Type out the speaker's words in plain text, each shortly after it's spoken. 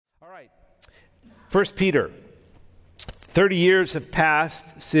right. 1 Peter. 30 years have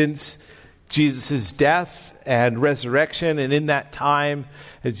passed since Jesus' death and resurrection, and in that time,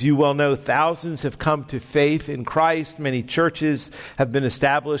 as you well know, thousands have come to faith in Christ. Many churches have been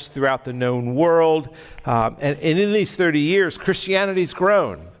established throughout the known world. And in these 30 years, Christianity's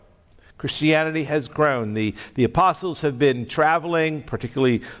grown. Christianity has grown. The apostles have been traveling,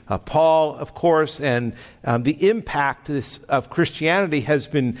 particularly Paul, of course, and the impact of Christianity has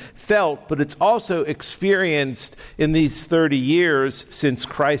been felt, but it's also experienced in these 30 years since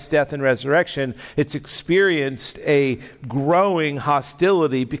Christ's death and resurrection. It's experienced a growing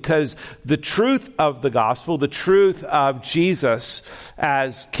hostility because the truth of the gospel, the truth of Jesus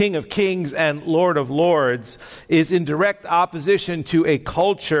as King of Kings and Lord of Lords, is in direct opposition to a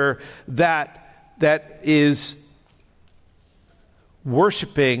culture that is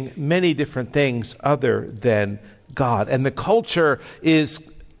worshiping many different things other than God. And the culture is,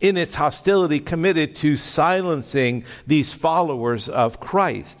 in its hostility, committed to silencing these followers of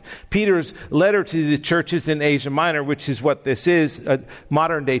Christ. Peter's letter to the churches in Asia Minor, which is what this is,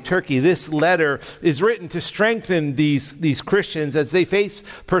 modern-day Turkey, this letter is written to strengthen these Christians as they face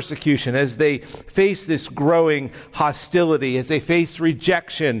persecution, as they face this growing hostility, as they face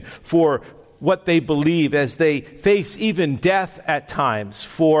rejection for what they believe, as they face even death at times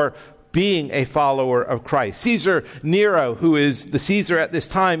for being a follower of Christ. Caesar Nero, who is the Caesar at this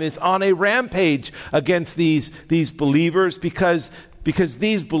time, is on a rampage against these believers because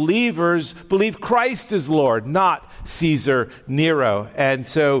these believers believe Christ is Lord, not Caesar Nero. And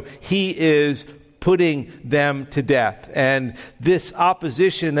so he is putting them to death. And this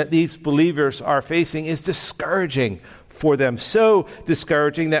opposition that these believers are facing is discouraging for them. So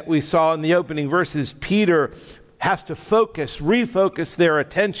discouraging that we saw in the opening verses, Peter has to refocus their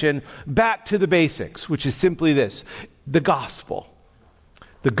attention back to the basics, which is simply this: the gospel.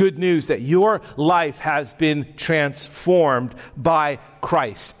 The good news that your life has been transformed by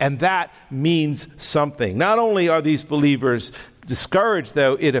Christ. And that means something. Not only are these believers discouraged,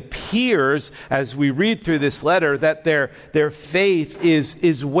 though, it appears as we read through this letter that their faith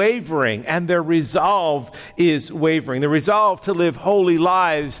is wavering and their resolve is wavering. The resolve to live holy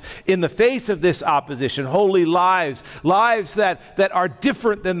lives in the face of this opposition, holy lives that are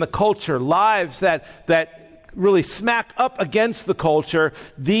different than the culture, lives that really smack up against the culture.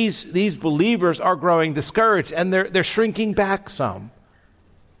 These believers are growing discouraged and they're shrinking back some,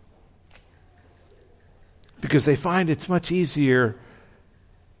 because they find it's much easier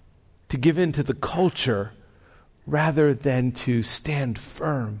to give in to the culture rather than to stand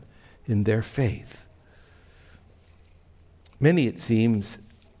firm in their faith. Many, it seems,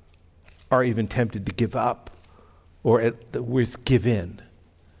 are even tempted to give up or at the worst give in.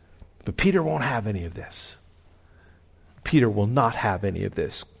 But Peter won't have any of this. Peter will not have any of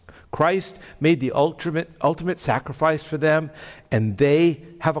this. Christ made the ultimate sacrifice for them, and they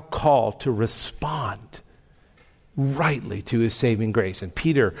have a call to respond rightly to his saving grace. And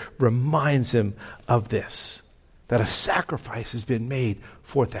Peter reminds him of this, that a sacrifice has been made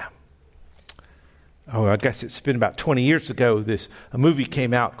for them. Oh, I guess it's been about 20 years ago, a movie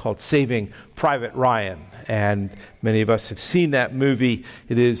came out called Saving Private Ryan. And many of us have seen that movie.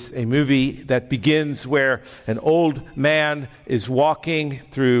 It is a movie that begins where an old man is walking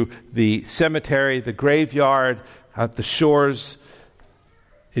through the cemetery, the graveyard, at the shores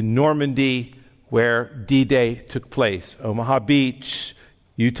in Normandy, where D-Day took place. Omaha Beach,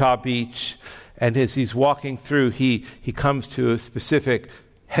 Utah Beach. And as he's walking through, he comes to a specific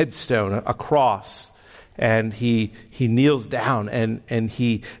headstone, a cross, and he kneels down and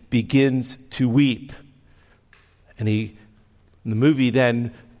he begins to weep. And the movie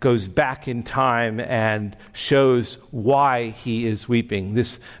then goes back in time and shows why he is weeping.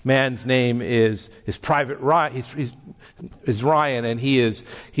 This man's name is Private Ryan. Is Ryan, and he has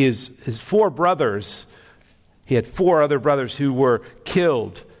his four brothers. He had four other brothers who were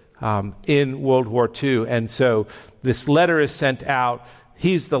killed in World War II, and so this letter is sent out.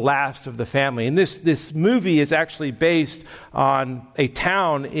 He's the last of the family, and this movie is actually based on a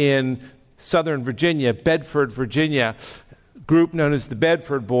town in Southern Virginia, Bedford, Virginia, group known as the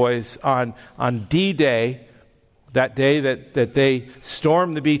Bedford Boys. On D-Day, that day that they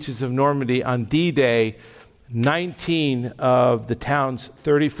stormed the beaches of Normandy, on D-Day, 19 of the town's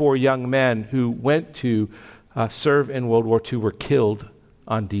 34 young men who went to serve in World War II were killed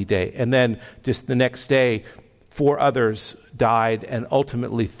on D-Day. And then just the next day, 4 others died, and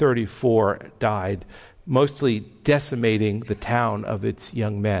ultimately 34 died, mostly decimating the town of its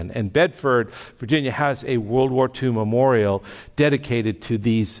young men. And Bedford, Virginia, has a World War II memorial dedicated to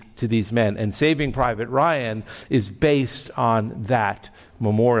these men. And Saving Private Ryan is based on that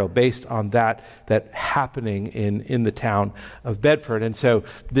memorial based on that happening in the town of Bedford. And so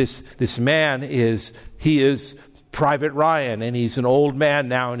this man is Private Ryan, and he's an old man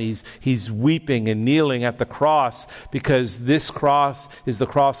now, and he's weeping and kneeling at the cross, because this cross is the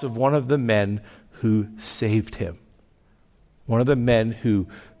cross of one of the men who saved him. One of the men who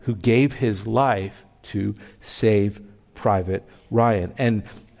gave his life to save Private Ryan.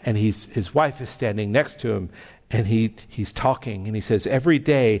 And his wife is standing next to him, and he's talking, and he says, every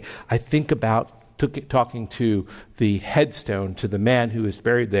day I think about talking to the headstone, to the man who is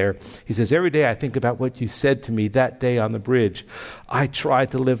buried there. He says, every day I think about what you said to me that day on the bridge. I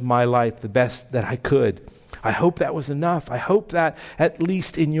tried to live my life the best that I could. I hope that was enough. I hope that at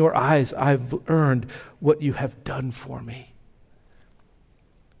least in your eyes I've earned what you have done for me.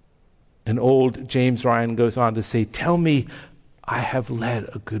 And old James Ryan goes on to say, tell me I have led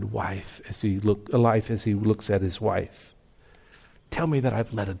a good life as he looks at his wife. Tell me that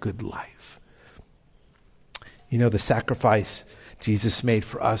I've led a good life. You know, the sacrifice Jesus made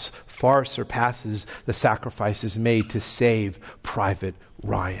for us far surpasses the sacrifices made to save Private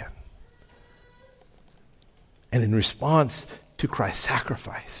Ryan. And in response to Christ's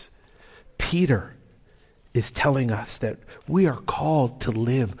sacrifice, Peter is telling us that we are called to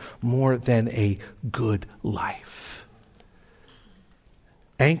live more than a good life.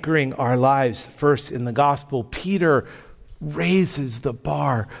 Anchoring our lives first in the gospel, Peter raises the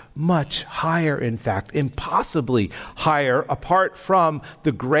bar much higher, in fact, impossibly higher, apart from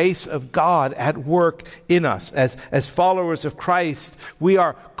the grace of God at work in us. As followers of Christ, we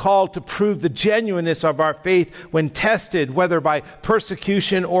are called to prove the genuineness of our faith when tested, whether by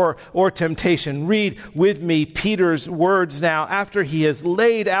persecution or temptation. Read with me Peter's words now, after he has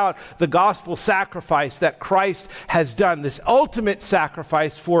laid out the gospel sacrifice that Christ has done, this ultimate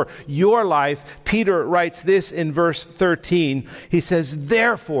sacrifice for your life. Peter writes this in verse 13. He says,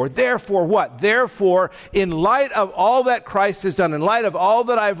 therefore what? Therefore, in light of all that Christ has done, in light of all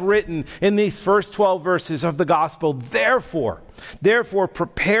that I've written in these first 12 verses of the gospel, therefore,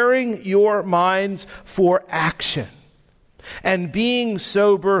 preparing your minds for action and being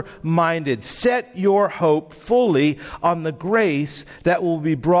sober-minded, set your hope fully on the grace that will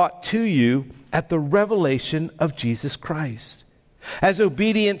be brought to you at the revelation of Jesus Christ. As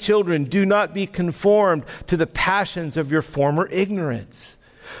obedient children, do not be conformed to the passions of your former ignorance.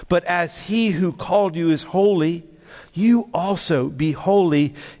 But as he who called you is holy, you also be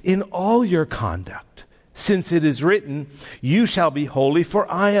holy in all your conduct. Since it is written, you shall be holy,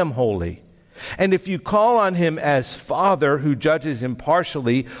 for I am holy. And if you call on him as Father, who judges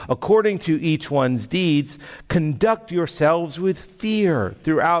impartially according to each one's deeds, conduct yourselves with fear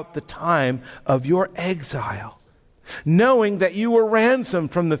throughout the time of your exile, knowing that you were ransomed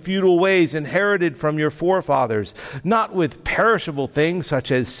from the futile ways inherited from your forefathers, not with perishable things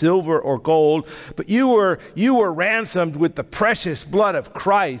such as silver or gold, but you were ransomed with the precious blood of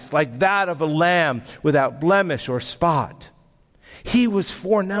Christ, like that of a lamb without blemish or spot. He was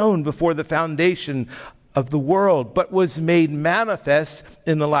foreknown before the foundation of the world, but was made manifest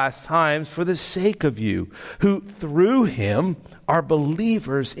in the last times for the sake of you, who through him are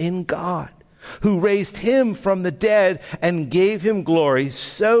believers in God, who raised him from the dead and gave him glory,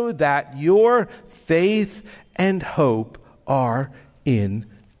 so that your faith and hope are in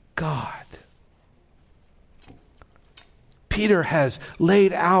God. Peter has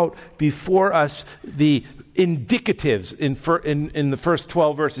laid out before us the indicatives in the first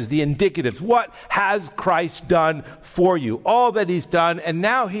 12 verses, the indicatives. What has Christ done for you? All that he's done. And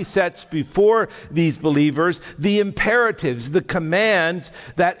now he sets before these believers the imperatives, the commands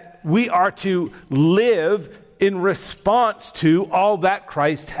that we are to live in response to all that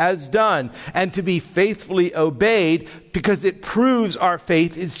Christ has done, and to be faithfully obeyed, because it proves our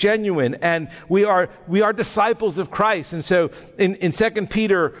faith is genuine and we are disciples of Christ. And so in 2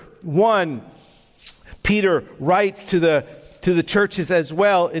 Peter 1, Peter writes to the churches as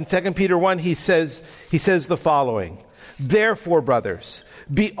well. In 2 Peter 1, he says the following: therefore, brothers,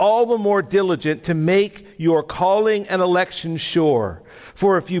 be all the more diligent to make your calling and election sure.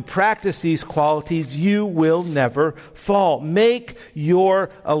 For if you practice these qualities, you will never fall. Make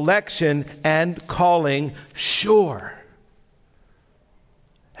your election and calling sure.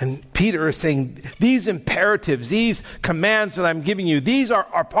 And Peter is saying, these imperatives, these commands that I'm giving you, these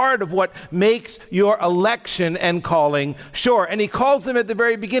are part of what makes your election and calling sure. And he calls them at the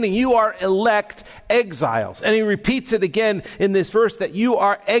very beginning, you are elect exiles. And he repeats it again in this verse, that you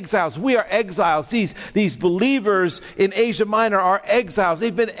are exiles. We are exiles. These believers in Asia Minor are exiles.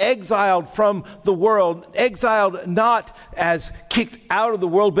 They've been exiled from the world. Exiled not as kicked out of the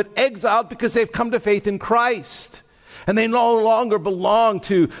world, but exiled because they've come to faith in Christ. And they no longer belong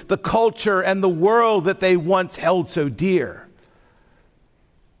to the culture and the world that they once held so dear.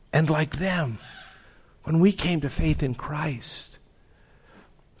 And like them, when we came to faith in Christ,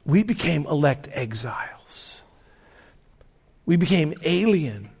 we became elect exiles. We became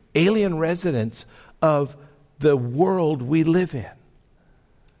alien residents of the world we live in.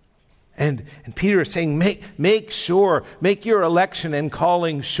 And Peter is saying, make your election and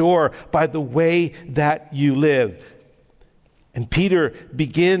calling sure by the way that you live. And Peter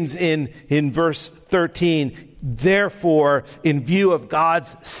begins in verse 13, therefore, in view of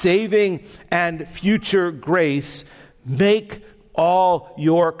God's saving and future grace, make all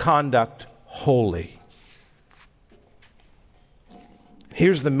your conduct holy.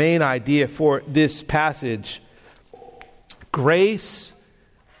 Here's the main idea for this passage. Grace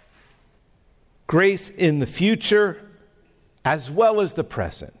in the future as well as the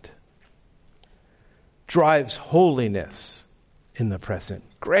present drives holiness in the present.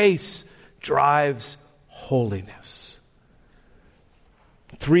 Grace drives holiness.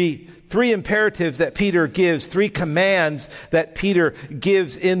 Three imperatives that Peter gives, 3 commands that Peter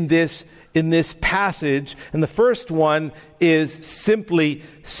gives in this passage. And the first one is simply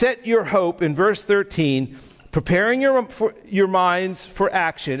set your hope, in verse 13, preparing your minds for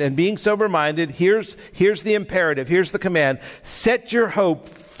action and being sober-minded. Here's the imperative. Here's the command. Set your hope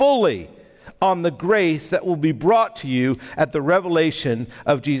fully on the grace that will be brought to you at the revelation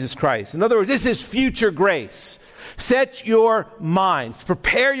of Jesus Christ. In other words, this is future grace. Set your minds.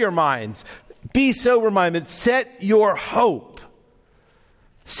 Prepare your minds. Be sober-minded. Set your hope.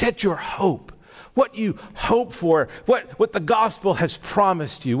 Set your hope. What you hope for, what the gospel has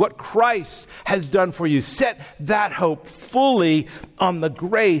promised you, what Christ has done for you. Set that hope fully on the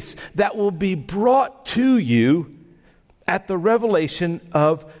grace that will be brought to you at the revelation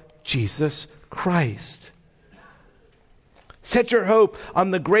of Jesus Christ. Set your hope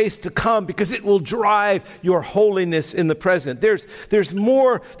on the grace to come because it will drive your holiness in the present. There's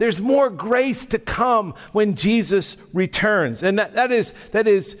more grace to come when Jesus returns. And that is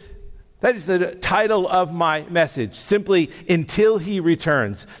the title of my message. Simply, until he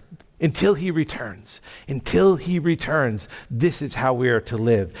returns. Until he returns. Until he returns. This is how we are to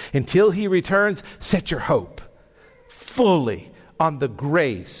live. Until he returns, set your hope fully on the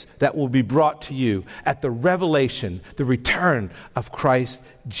grace that will be brought to you at the revelation, the return of Christ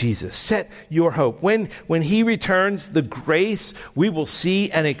Jesus. Set your hope. When he returns, the grace we will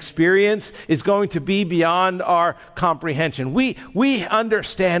see and experience is going to be beyond our comprehension. We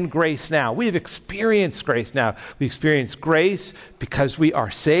understand grace now. We've experienced grace now. We experience grace because we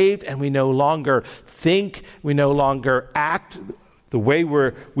are saved and we no longer think, we no longer act the way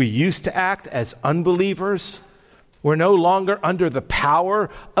we used to act as unbelievers. We're no longer under the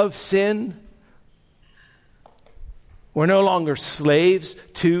power of sin. We're no longer slaves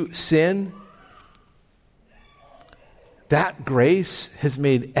to sin. That grace has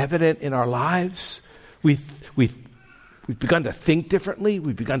made evident in our lives. We've begun to think differently.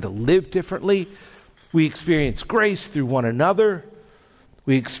 We've begun to live differently. We experience grace through one another.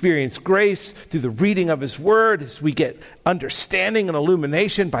 We experience grace through the reading of his word. As we get understanding and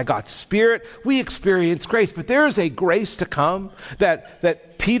illumination by God's Spirit, we experience grace. But there is a grace to come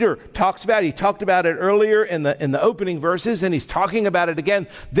that Peter talks about. He talked about it earlier in the opening verses, and he's talking about it again.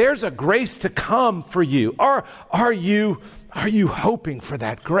 There's a grace to come for you. Are you hoping for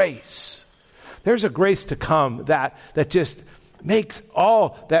that grace? There's a grace to come that just makes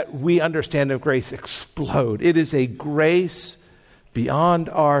all that we understand of grace explode. It is a grace beyond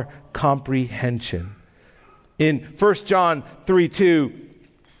our comprehension. In 1 John 3:2,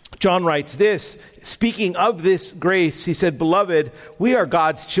 John writes this, speaking of this grace, he said, "Beloved, we are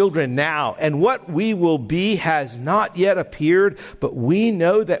God's children now, and what we will be has not yet appeared, but we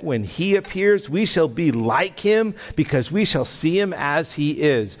know that when he appears, we shall be like him, because we shall see him as he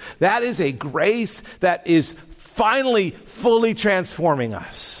is." That is a grace that is finally fully transforming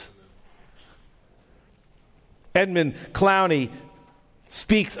us. Edmund Clowney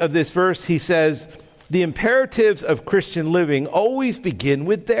speaks of this verse. He says, "The imperatives of Christian living always begin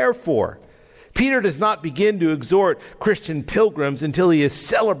with therefore." Peter does not begin to exhort Christian pilgrims until he has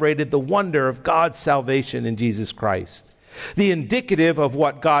celebrated the wonder of God's salvation in Jesus Christ. The indicative of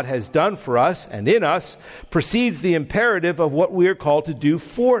what God has done for us and in us precedes the imperative of what we are called to do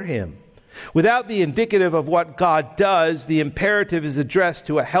for him. Without the indicative of what God does, the imperative is addressed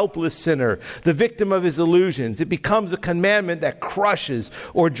to a helpless sinner, the victim of his illusions. It becomes a commandment that crushes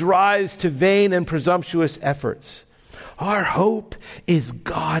or drives to vain and presumptuous efforts. Our hope is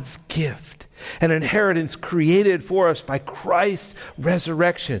God's gift. an inheritance created for us by Christ's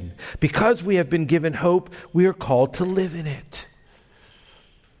resurrection. Because we have been given hope, we are called to live in it.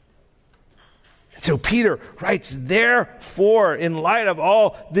 So Peter writes, therefore, in light of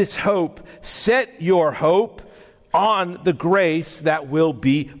all this hope, set your hope on the grace that will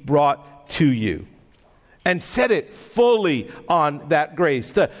be brought to you. And set it fully on that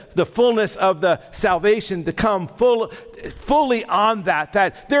grace. The fullness of the salvation to come fully on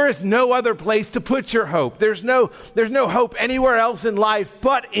that there is no other place to put your hope. There's no hope anywhere else in life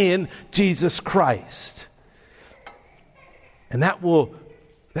but in Jesus Christ. And that will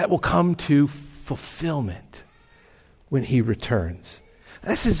come to fulfillment when he returns.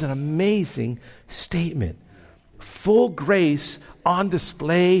 This is an amazing statement. Full grace on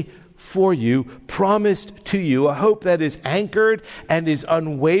display for you, promised to you, a hope that is anchored and is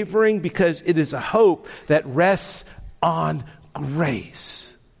unwavering because it is a hope that rests on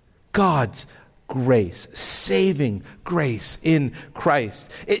grace. God's grace, saving grace in Christ.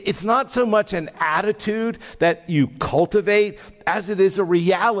 It's not so much an attitude that you cultivate as it is a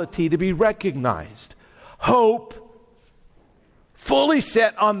reality to be recognized. Hope, fully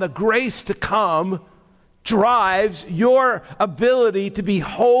set on the grace to come, drives your ability to be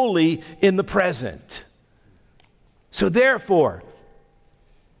holy in the present. So therefore,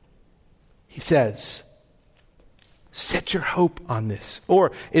 he says, set your hope on this.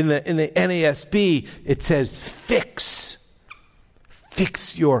 Or in the NASB, it says, fix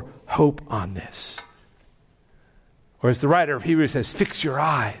your hope on this. Or as the writer of Hebrews says, fix your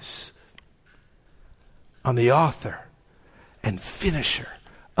eyes on the author and finisher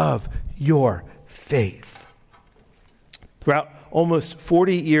of your faith. Throughout almost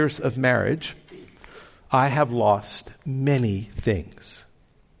 40 years of marriage, I have lost many things.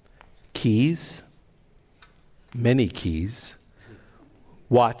 Keys, many keys,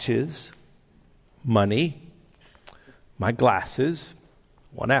 watches, money, my glasses.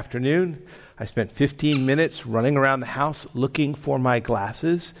 One afternoon, I spent 15 minutes running around the house looking for my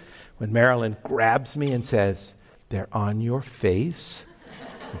glasses when Marilyn grabs me and says, "They're on your face."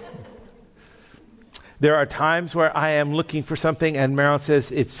 There are times where I am looking for something and Marilyn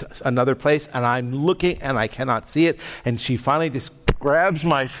says it's another place and I'm looking and I cannot see it. And she finally just grabs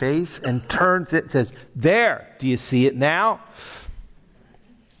my face and turns it and says, "There, do you see it now?"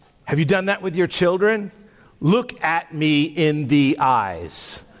 Have you done that with your children? Look at me in the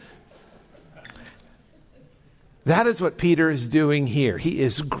eyes. That is what Peter is doing here. He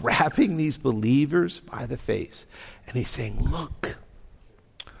is grabbing these believers by the face and he's saying, look,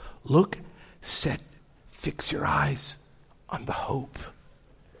 fix your eyes on the hope.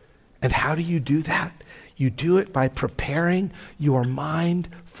 And how do you do that? You do it by preparing your mind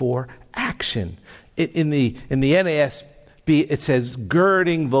for action. In the NASB, it says,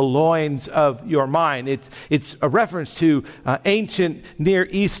 girding the loins of your mind. It's a reference to ancient Near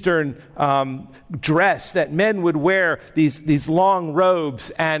Eastern dress that men would wear, these long robes,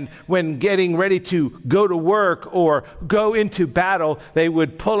 and when getting ready to go to work or go into battle, they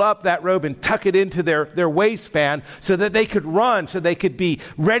would pull up that robe and tuck it into their waistband so that they could run, so they could be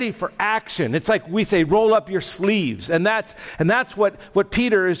ready for action. It's like we say, roll up your sleeves. And that's what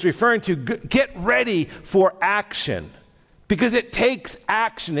Peter is referring to. Get ready for action. Because it takes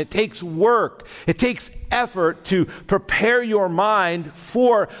action, it takes work, it takes effort to prepare your mind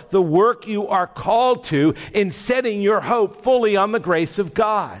for the work you are called to in setting your hope fully on the grace of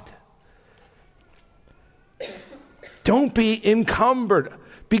God. Don't be encumbered.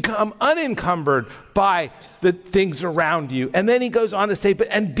 Become unencumbered by the things around you. And then he goes on to say,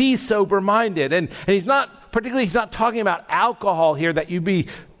 and be sober-minded. And he's not talking about alcohol here, that you be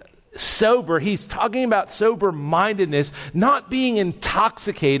sober. He's talking about sober-mindedness, not being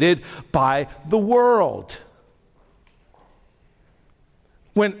intoxicated by the world.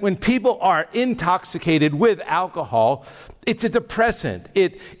 When people are intoxicated with alcohol, it's a depressant.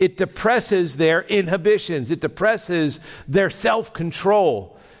 It depresses their inhibitions. It depresses their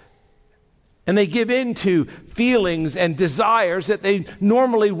self-control. And they give in to feelings and desires that they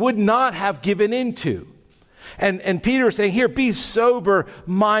normally would not have given into. And Peter is saying here, be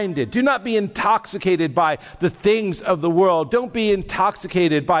sober-minded. Do not be intoxicated by the things of the world. Don't be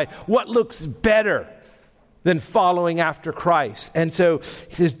intoxicated by what looks better than following after Christ. And so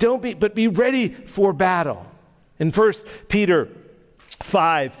he says, but be ready for battle. In 1 Peter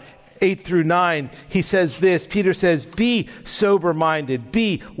 5, 8 through 9, he says this. Peter says, be sober-minded,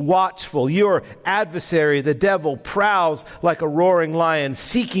 be watchful. Your adversary, the devil, prowls like a roaring lion,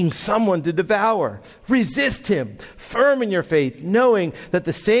 seeking someone to devour. Resist him, firm in your faith, knowing that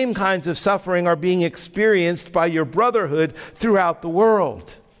the same kinds of suffering are being experienced by your brotherhood throughout the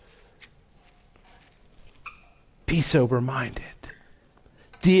world. Be sober-minded.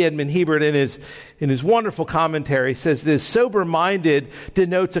 D. Edmund Hebert, in his wonderful commentary, says this: sober-minded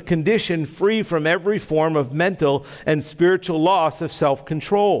denotes a condition free from every form of mental and spiritual loss of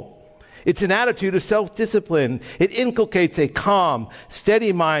self-control. It's an attitude of self-discipline. It inculcates a calm,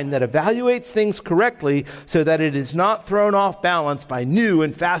 steady mind that evaluates things correctly so that it is not thrown off balance by new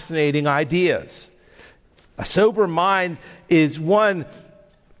and fascinating ideas. A sober mind is one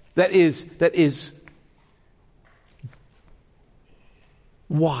that is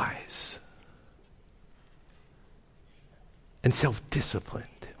wise and self-disciplined.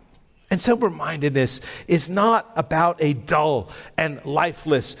 And sober-mindedness is not about a dull and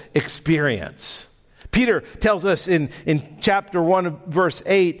lifeless experience. Peter tells us in chapter 1 of verse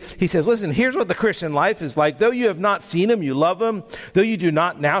 8, he says, listen, here's what the Christian life is like. Though you have not seen him, you love him. Though you do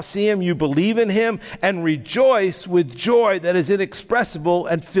not now see him, you believe in him and rejoice with joy that is inexpressible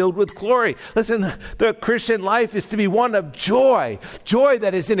and filled with glory. Listen, the Christian life is to be one of joy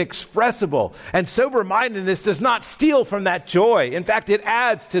that is inexpressible. And sober-mindedness does not steal from that joy. In fact, it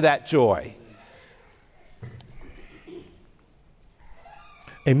adds to that joy.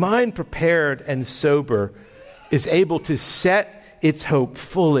 A mind prepared and sober is able to set its hope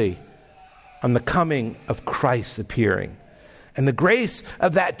fully on the coming of Christ appearing. And the grace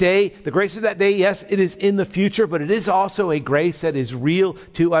of that day, yes, it is in the future, but it is also a grace that is real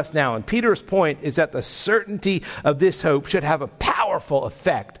to us now. And Peter's point is that the certainty of this hope should have a powerful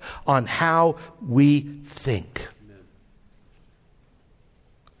effect on how we think.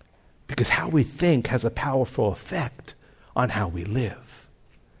 Because how we think has a powerful effect on how we live.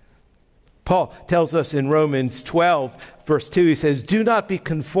 Paul tells us in Romans 12, verse 2, he says, do not be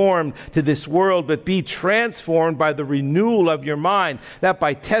conformed to this world, but be transformed by the renewal of your mind, that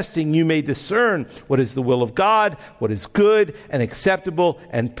by testing you may discern what is the will of God, what is good and acceptable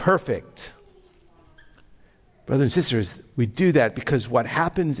and perfect. Brothers and sisters, we do that because what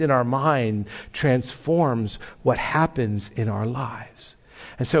happens in our mind transforms what happens in our lives.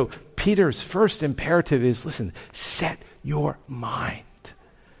 And so Peter's first imperative is, listen, set your mind.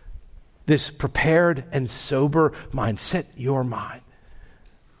 This prepared and sober mind. Set your mind.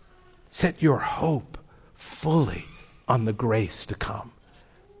 Set your hope fully on the grace to come,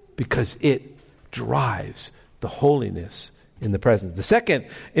 because it drives the holiness in the present. The second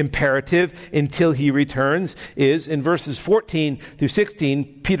imperative, until he returns, is in verses 14 through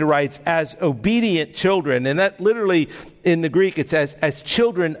 16. Peter writes, as obedient children, and that literally in the Greek it says as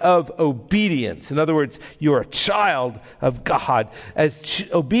children of obedience. In other words, you're a child of God. As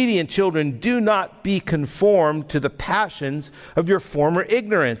obedient children, do not be conformed to the passions of your former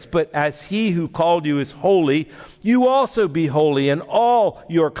ignorance, but as he who called you is holy, you also be holy in all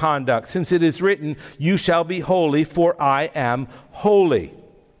your conduct, since it is written, you shall be holy, for I am holy.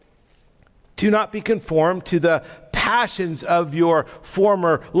 Do not be conformed to the passions of your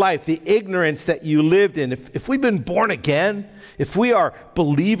former life, the ignorance that you lived in. If we've been born again, if we are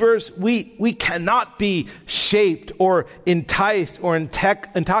believers, we cannot be shaped or enticed or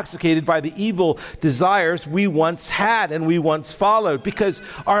intoxicated by the evil desires we once had and we once followed, because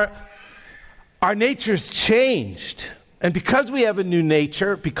our nature's changed. And because we have a new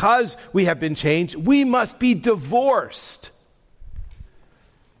nature, because we have been changed, we must be divorced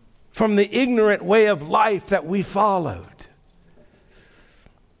from the ignorant way of life that we followed.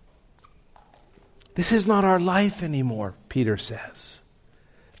 This is not our life anymore, Peter says.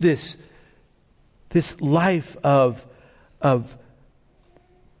 This life of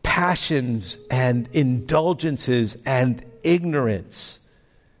passions and indulgences and ignorance,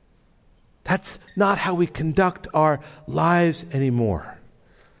 that's not how we conduct our lives anymore.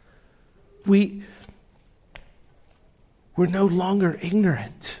 We're no longer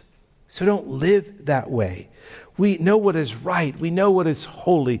ignorant. So don't live that way. We know what is right. We know what is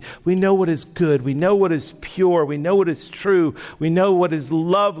holy. We know what is good. We know what is pure. We know what is true. We know what is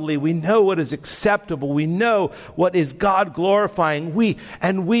lovely. We know what is acceptable. We know what is God glorifying. We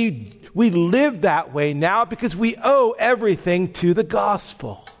live that way now because we owe everything to the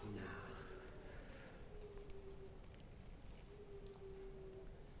gospel.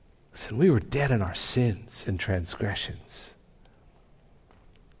 Listen, we were dead in our sins and transgressions.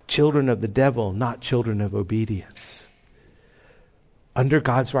 Children of the devil, not children of obedience. Under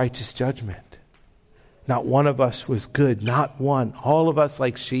God's righteous judgment. Not one of us was good, not one. All of us,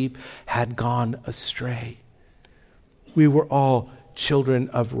 like sheep, had gone astray. We were all children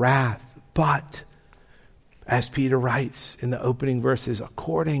of wrath. But, as Peter writes in the opening verses,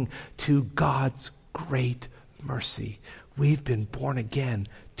 according to God's great mercy, we've been born again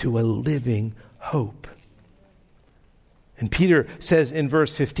to a living hope. And Peter says in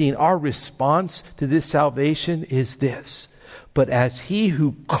verse 15, our response to this salvation is this: but as he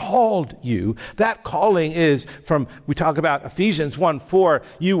who called you, that calling is from, we talk about Ephesians 1:4,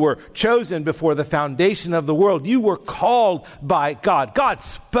 you were chosen before the foundation of the world. You were called by God. God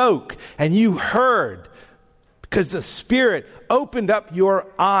spoke and you heard, because the Spirit opened up your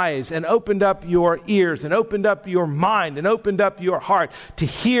eyes and opened up your ears and opened up your mind and opened up your heart to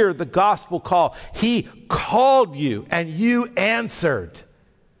hear the gospel call. He called you and you answered.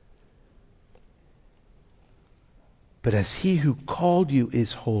 But as he who called you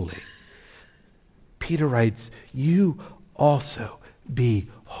is holy, Peter writes, you also be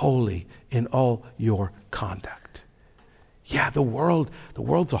holy in all your conduct. Yeah, the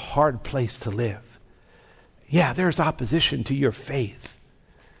world's a hard place to live. Yeah, there's opposition to your faith.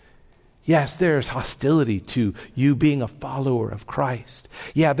 Yes, there's hostility to you being a follower of Christ.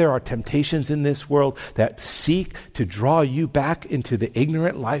 Yeah, there are temptations in this world that seek to draw you back into the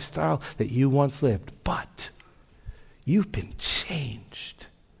ignorant lifestyle that you once lived. But you've been changed.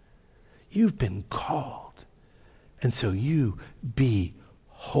 You've been called. And so you be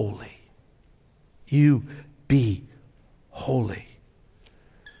holy. You be holy.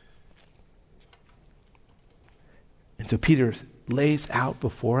 And so Peter lays out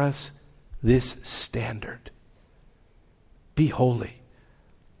before us this standard. Be holy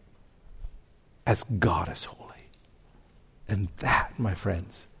as God is holy. And that, my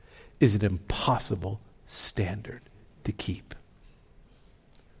friends, is an impossible standard to keep.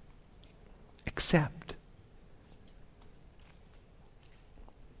 Except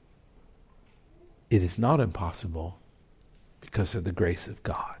it is not impossible because of the grace of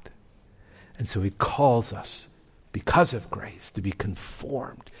God. And so he calls us, because of grace, to be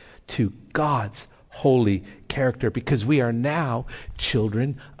conformed to God's holy character, because we are now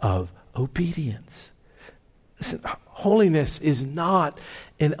children of obedience. Listen, holiness is not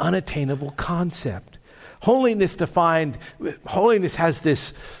an unattainable concept. Holiness has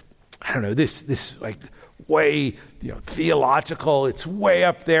this, this like way, theological, it's way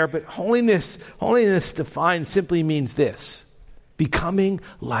up there, but holiness defined simply means this: becoming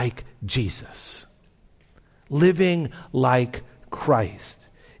like Jesus. Living like Christ.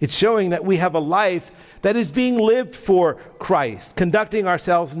 It's showing that we have a life that is being lived for Christ, conducting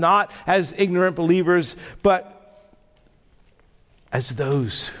ourselves not as ignorant believers, but as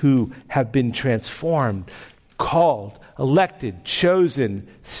those who have been transformed, called, elected, chosen,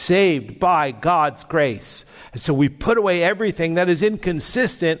 saved by God's grace. And so we put away everything that is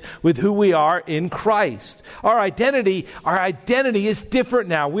inconsistent with who we are in Christ. Our identity is different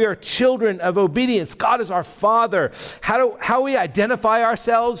now. We are children of obedience. God is our Father. How we identify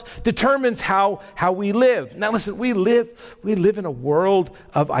ourselves determines how we live. Now listen, we live in a world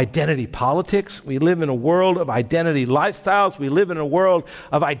of identity politics. We live in a world of identity lifestyles. We live in a world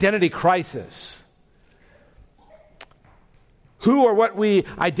of identity crisis. Who or what we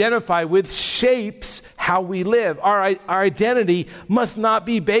identify with shapes how we live. Our identity must not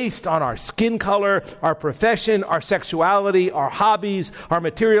be based on our skin color, our profession, our sexuality, our hobbies, our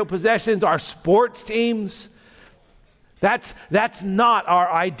material possessions, our sports teams. That's not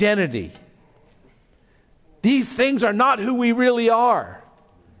our identity. These things are not who we really are.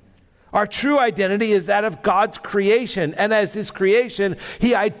 Our true identity is that of God's creation. And as his creation,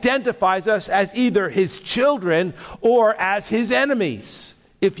 he identifies us as either his children or as his enemies.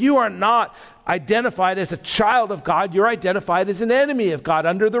 If you are not identified as a child of God, you're identified as an enemy of God,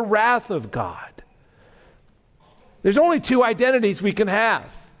 under the wrath of God. There's only two identities we can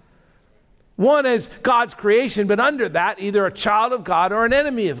have. One is God's creation, but under that, either a child of God or an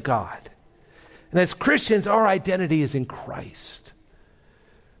enemy of God. And as Christians, our identity is in Christ.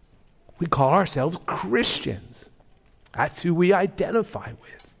 We call ourselves Christians. That's who we identify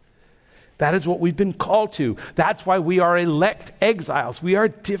with. That is what we've been called to. That's why we are elect exiles. We are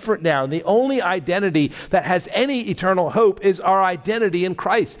different now. And the only identity that has any eternal hope is our identity in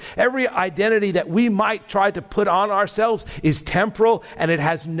Christ. Every identity that we might try to put on ourselves is temporal, and it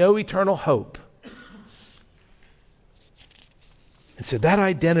has no eternal hope. And so that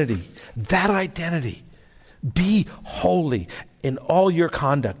identity, be holy in all your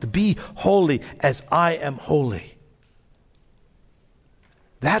conduct. Be holy as I am holy.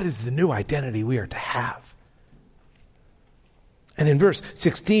 That is the new identity we are to have. And in verse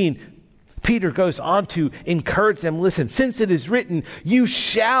 16, Peter goes on to encourage them, listen, since it is written, you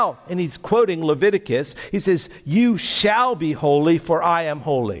shall, and he's quoting Leviticus, he says, you shall be holy, for I am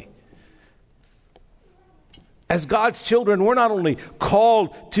holy. As God's children, we're not only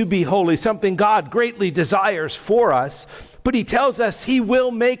called to be holy, something God greatly desires for us, But he tells us he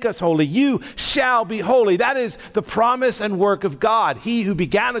will make us holy. You shall be holy. That is the promise and work of God. He who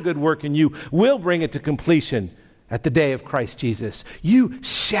began a good work in you will bring it to completion at the day of Christ Jesus. You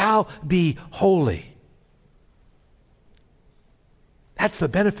shall be holy. That's the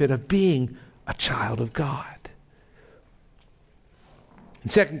benefit of being a child of God. In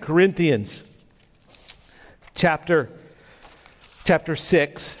 2 Corinthians chapter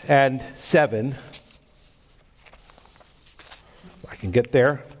 6 and 7, if I can get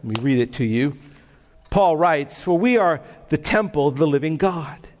there, let me read it to you. Paul writes, "For we are the temple of the living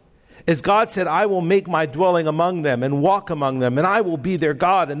God. As God said, I will make my dwelling among them and walk among them, and I will be their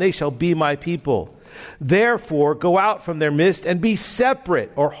God, and they shall be my people. Therefore, go out from their midst and be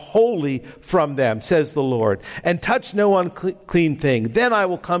separate or holy from them, says the Lord, and touch no unclean thing. Then I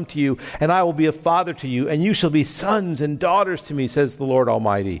will come to you, and I will be a father to you, and you shall be sons and daughters to me, says the Lord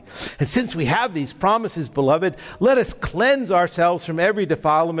Almighty. And since we have these promises, beloved, let us cleanse ourselves from every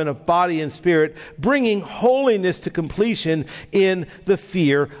defilement of body and spirit, bringing holiness to completion in the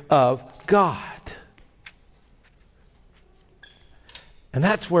fear of God." And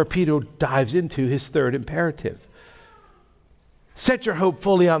that's where Peter dives into his third imperative. Set your hope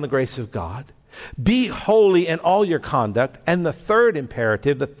fully on the grace of God. Be holy in all your conduct. And the third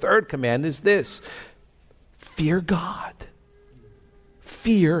imperative, the third command is this: fear God.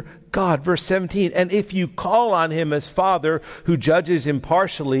 Fear God. Verse 17, "And if you call on him as Father, who judges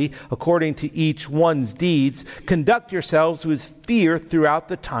impartially according to each one's deeds, conduct yourselves with fear throughout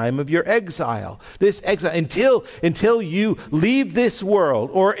the time of your exile." This exile, until you leave this world,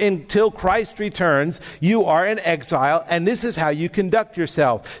 or until Christ returns, you are in exile, and this is how you conduct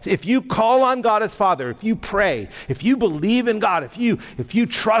yourself. If you call on God as Father, if you pray, if you believe in God, if you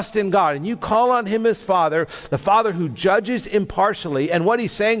trust in God, and you call on him as Father, the Father who judges impartially, and what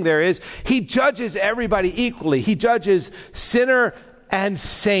he's saying there is he judges everybody equally. He judges sinner and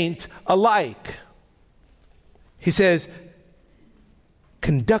saint alike. He says,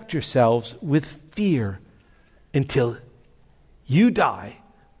 conduct yourselves with fear until you die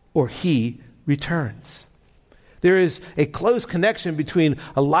or he returns. There is a close connection between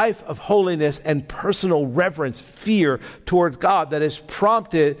a life of holiness and personal reverence, fear towards God, that is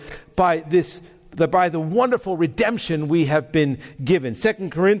prompted by the wonderful redemption we have been given. 2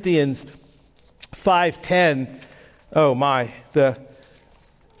 Corinthians 5:10,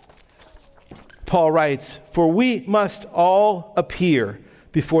 Paul writes, "For we must all appear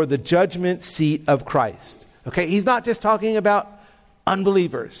before the judgment seat of Christ." Okay, he's not just talking about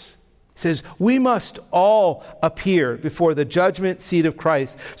unbelievers. He says, we must all appear before the judgment seat of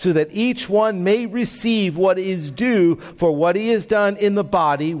Christ, so that each one may receive what is due for what he has done in the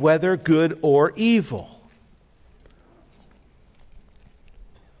body, whether good or evil.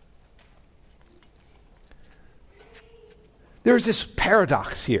 There's this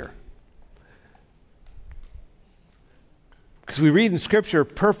paradox here. Because we read in Scripture,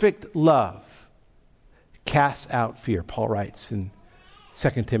 perfect love casts out fear, Paul writes in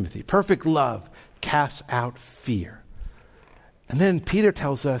 2 Timothy. Perfect love casts out fear. And then Peter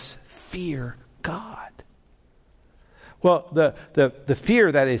tells us, fear God. Well, the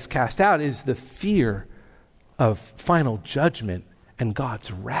fear that is cast out is the fear of final judgment and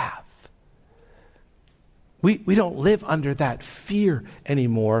God's wrath. We don't live under that fear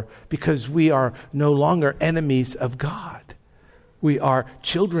anymore because we are no longer enemies of God. We are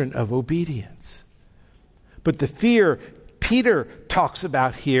children of obedience. But the fear Peter talks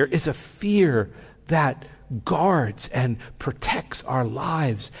about here is a fear that guards and protects our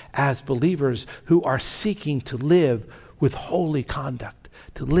lives as believers who are seeking to live with holy conduct,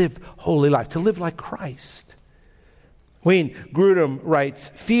 to live holy life, to live like Christ. Wayne Grudem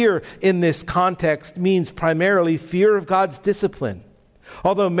writes, fear in this context means primarily fear of God's discipline.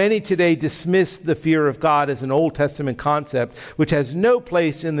 Although many today dismiss the fear of God as an Old Testament concept which has no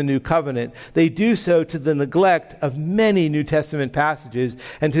place in the New Covenant, they do so to the neglect of many New Testament passages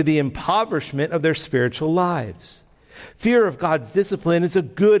and to the impoverishment of their spiritual lives. Fear of God's discipline is a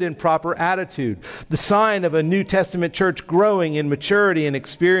good and proper attitude, the sign of a New Testament church growing in maturity and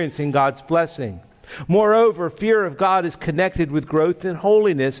experiencing God's blessing. Moreover, fear of God is connected with growth in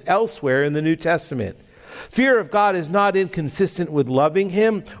holiness elsewhere in the New Testament. Fear of God is not inconsistent with loving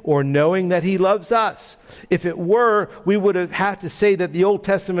him or knowing that he loves us. If it were, we would have had to say that the Old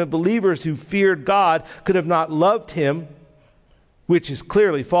Testament believers who feared God could have not loved him, which is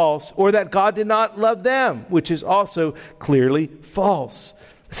clearly false, or that God did not love them, which is also clearly false.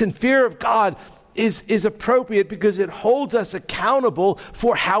 Listen, fear of God is appropriate because it holds us accountable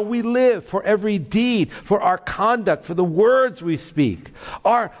for how we live, for every deed, for our conduct, for the words we speak.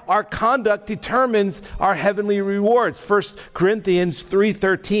 Our conduct determines our heavenly rewards. 1 Corinthians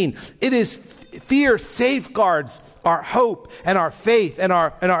 3:13. It is fear safeguards our hope and our faith and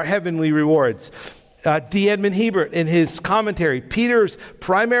our heavenly rewards. D. Edmund Hebert, in his commentary, Peter's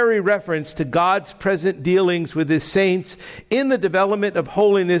primary reference to God's present dealings with his saints in the development of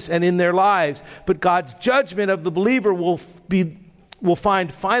holiness and in their lives, but God's judgment of the believer will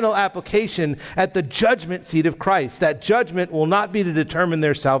find final application at the judgment seat of Christ. That judgment will not be to determine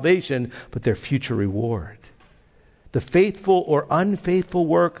their salvation, but their future reward. The faithful or unfaithful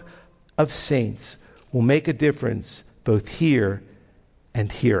work of saints will make a difference both here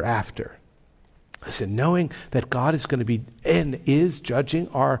and hereafter. Listen, knowing that God is going to be and is judging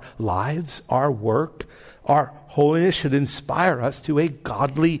our lives, our work, our holiness should inspire us to a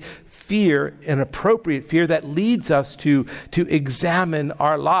godly fear, an appropriate fear that leads us to examine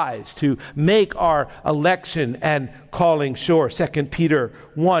our lives, to make our election and calling sure. 2 Peter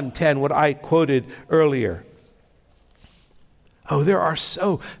 1:10, what I quoted earlier. Oh, there are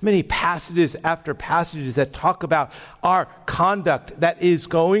so many passages after passages that talk about our conduct that is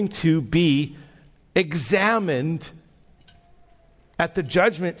going to be examined at the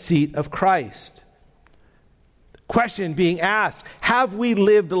judgment seat of Christ. Question being asked, have we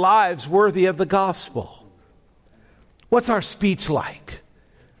lived lives worthy of the gospel? What's our speech like?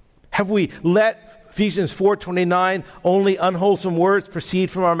 Have we let Ephesians 4:29 only unwholesome words proceed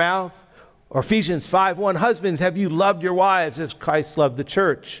from our mouth? Or Ephesians 5:1, husbands, have you loved your wives as Christ loved the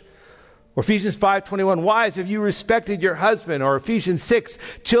church? Or Ephesians 5:21, wives, have you respected your husband? Or Ephesians 6,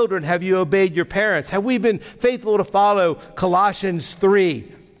 children, have you obeyed your parents? Have we been faithful to follow Colossians 3,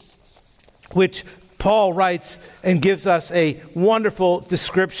 which Paul writes and gives us a wonderful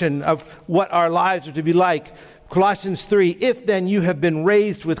description of what our lives are to be like. Colossians 3, if then you have been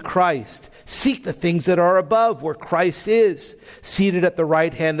raised with Christ, seek the things that are above where Christ is, seated at the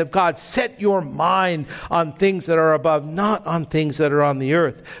right hand of God. Set your mind on things that are above, not on things that are on the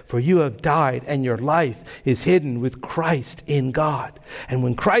earth. For you have died, and your life is hidden with Christ in God. And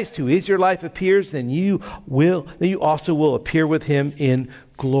when Christ, who is your life, appears, then you also will appear with him in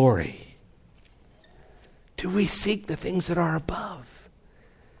glory. Do we seek the things that are above?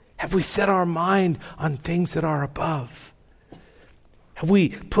 Have we set our mind on things that are above? Have we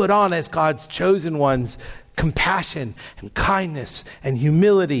put on, as God's chosen ones, compassion and kindness and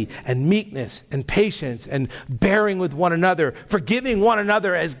humility and meekness and patience and bearing with one another, forgiving one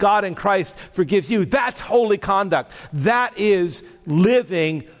another as God in Christ forgives you? That's holy conduct. That is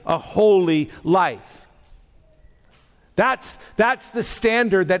living a holy life. That's the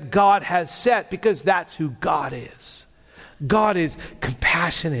standard that God has set, because that's who God is. God is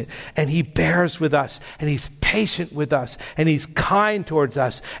compassionate, and he bears with us, and he's patient with us, and he's kind towards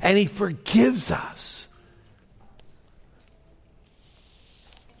us, and he forgives us.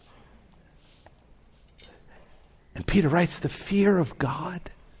 And Peter writes, the fear of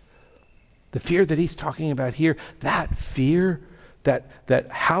God, the fear that he's talking about here, that fear, that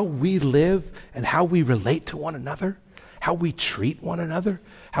how we live and how we relate to one another, how we treat one another,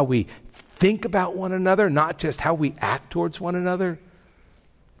 how we think about one another, not just how we act towards one another.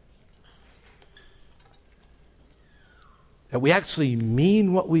 That we actually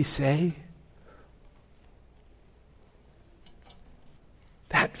mean what we say.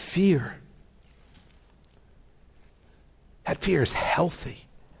 That fear is healthy,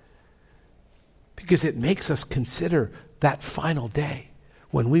 because it makes us consider that final day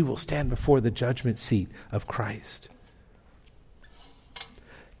when we will stand before the judgment seat of Christ.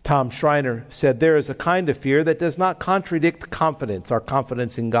 Tom Schreiner said, there is a kind of fear that does not contradict confidence, our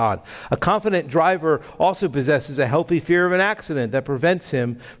confidence in God. A confident driver also possesses a healthy fear of an accident that prevents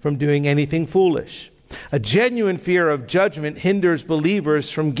him from doing anything foolish. A genuine fear of judgment hinders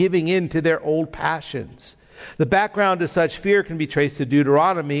believers from giving in to their old passions. The background to such fear can be traced to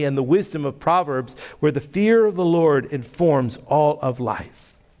Deuteronomy and the wisdom of Proverbs, where the fear of the Lord informs all of life.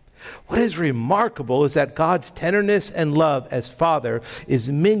 What is remarkable is that God's tenderness and love as Father is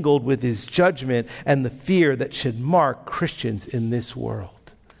mingled with his judgment and the fear that should mark Christians in this world.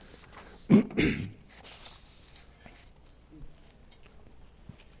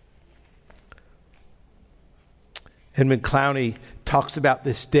 Edmund Clowney talks about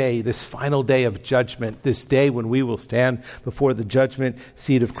this day, this final day of judgment, this day when we will stand before the judgment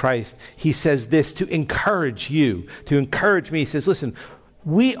seat of Christ. He says this to encourage you, to encourage me. He says, listen,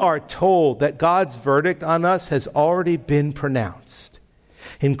 we are told that God's verdict on us has already been pronounced.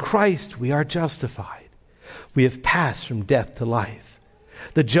 In Christ we are justified. We have passed from death to life.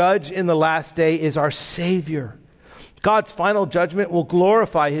 The judge in the last day is our Savior. God's final judgment will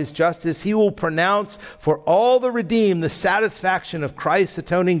glorify his justice. He will pronounce for all the redeemed the satisfaction of Christ's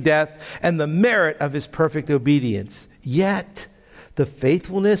atoning death and the merit of his perfect obedience. Yet, the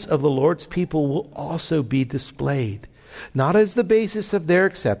faithfulness of the Lord's people will also be displayed, not as the basis of their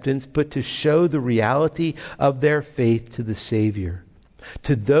acceptance, but to show the reality of their faith to the Savior.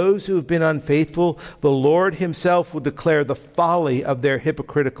 To those who have been unfaithful, the Lord himself will declare the folly of their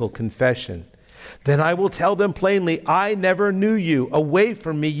hypocritical confession. Then I will tell them plainly, I never knew you. Away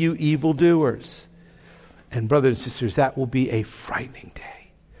from me, you evildoers. And brothers and sisters, that will be a frightening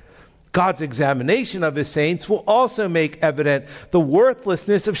day. God's examination of his saints will also make evident the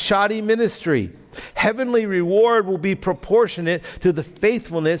worthlessness of shoddy ministry. Heavenly reward will be proportionate to the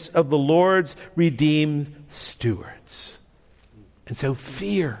faithfulness of the Lord's redeemed stewards. And so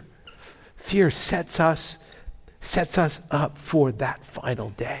fear sets us up for that final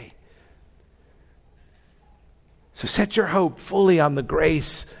day. So set your hope fully on the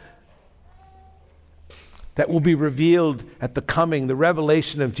grace that will be revealed at the coming, the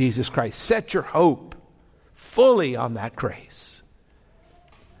revelation of Jesus Christ. Set your hope fully on that grace.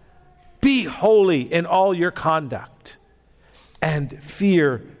 Be holy in all your conduct and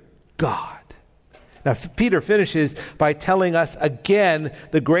fear God. Now, Peter finishes by telling us again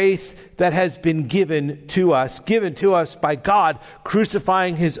the grace that has been given to us by God,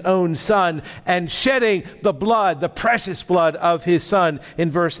 crucifying his own Son and shedding the blood, the precious blood of his Son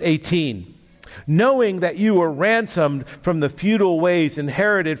in verse 18. Knowing that you were ransomed from the futile ways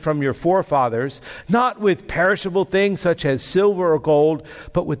inherited from your forefathers, not with perishable things such as silver or gold,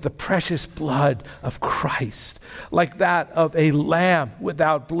 but with the precious blood of Christ, like that of a lamb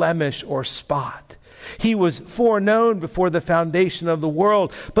without blemish or spot. He was foreknown before the foundation of the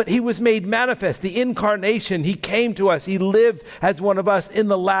world, but he was made manifest, the incarnation. He came to us. He lived as one of us in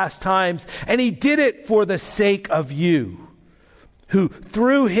the last times, and he did it for the sake of you, who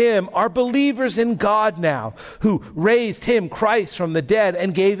through him are believers in God now, who raised him, Christ, from the dead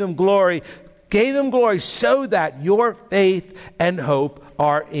and gave him glory so that your faith and hope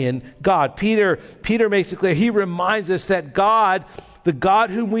are in God. Peter makes it clear. He reminds us that God, the God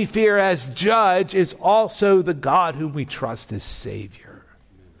whom we fear as judge, is also the God whom we trust as Savior.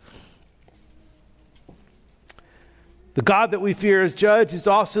 The God that we fear as judge is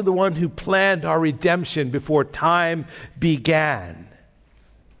also the one who planned our redemption before time began.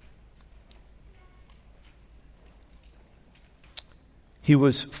 He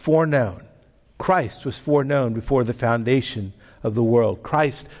was foreknown. Christ was foreknown before the foundation of the world.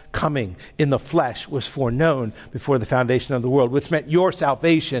 Christ coming in the flesh was foreknown before the foundation of the world, which meant your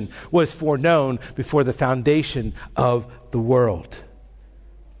salvation was foreknown before the foundation of the world.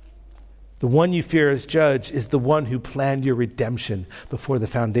 The one you fear as judge is the one who planned your redemption before the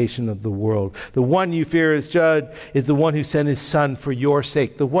foundation of the world. The one you fear as judge is the one who sent his Son for your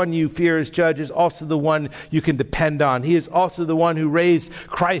sake. The one you fear as judge is also the one you can depend on. He is also the one who raised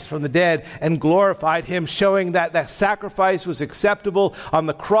Christ from the dead and glorified him, showing that that sacrifice was acceptable on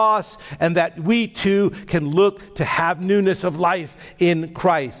the cross and that we too can look to have newness of life in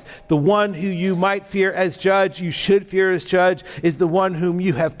Christ. The one who you might fear as judge, you should fear as judge, is the one whom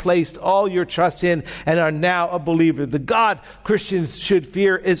you have placed all your trust in and are now a believer. The God Christians should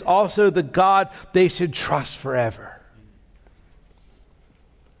fear is also the God they should trust forever.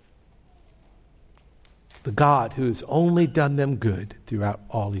 The God who has only done them good throughout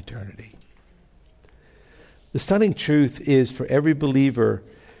all eternity. The stunning truth is for every believer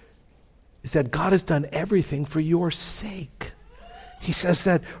is that God has done everything for your sake. He says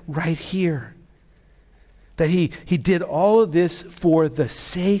that right here. That he did all of this for the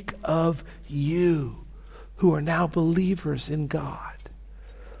sake of you who are now believers in God.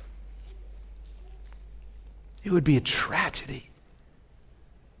 It would be a tragedy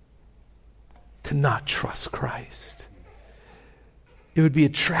to not trust Christ. It would be a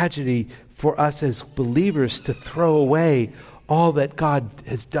tragedy for us as believers to throw away all that God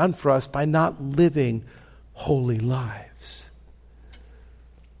has done for us by not living holy lives.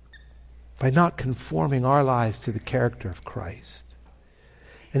 By not conforming our lives to the character of Christ.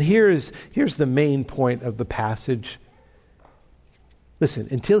 And here's the main point of the passage. Listen,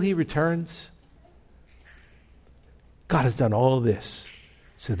 until he returns, God has done all of this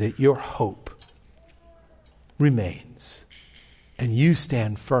so that your hope remains and you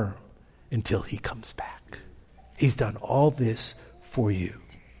stand firm until he comes back. He's done all this for you.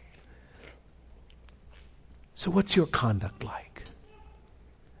 So what's your conduct like?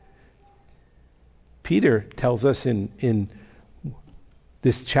 Peter tells us in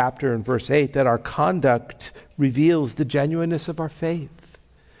this chapter in verse 8 that our conduct reveals the genuineness of our faith.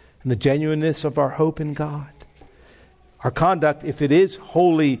 and the genuineness of our hope in God. Our conduct, if it is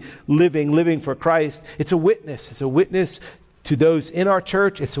holy living for Christ, it's a witness. It's a witness to those in our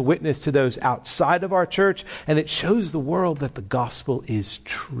church. It's a witness to those outside of our church. And it shows the world that the gospel is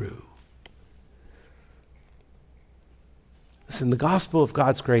true. Listen, the gospel of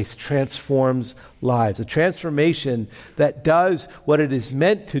God's grace transforms lives. A transformation that does what it is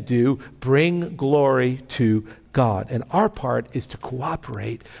meant to do, bring glory to God. And our part is to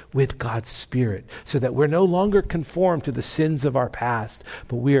cooperate with God's Spirit so that we're no longer conformed to the sins of our past,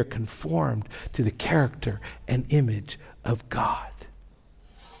 but we are conformed to the character and image of God.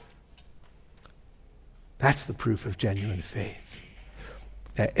 That's the proof of genuine faith.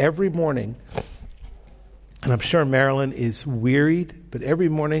 Every morning, and I'm sure Marilyn is wearied, but every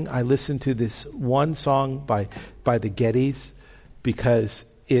morning I listen to this one song by the Gettys because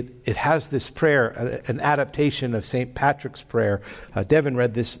it has this prayer, an adaptation of St. Patrick's prayer. Devin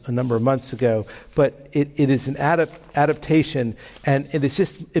read this a number of months ago, but it is an adaptation, and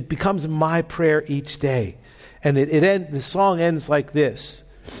it becomes my prayer each day. And the song ends like this: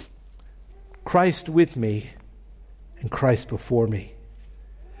 Christ with me and Christ before me,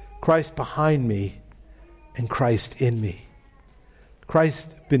 Christ behind me and Christ in me,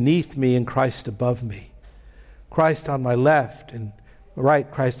 Christ beneath me and Christ above me, Christ on my left and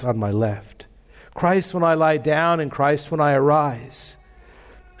right, Christ on my left, Christ when I lie down and Christ when I arise.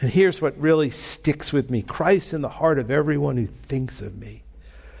 And here's what really sticks with me: Christ in the heart of everyone who thinks of me,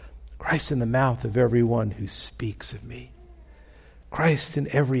 Christ in the mouth of everyone who speaks of me, Christ in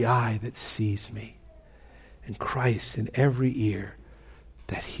every eye that sees me, and Christ in every ear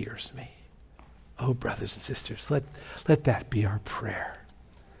that hears me. Oh, brothers and sisters, let that be our prayer.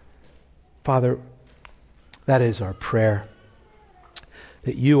 Father, that is our prayer,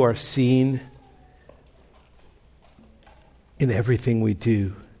 that you are seen in everything we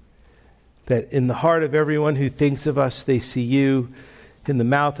do, that in the heart of everyone who thinks of us, they see you. In the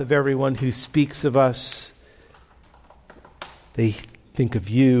mouth of everyone who speaks of us, they think of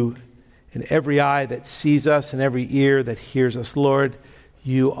you. In every eye that sees us and every ear that hears us, Lord,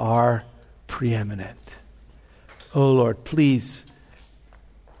 you are preeminent. Oh Lord, please,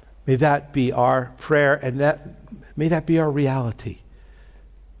 may that be our prayer, and may that be our reality,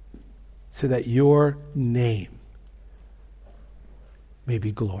 so that your name may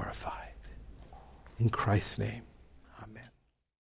be glorified. In Christ's name.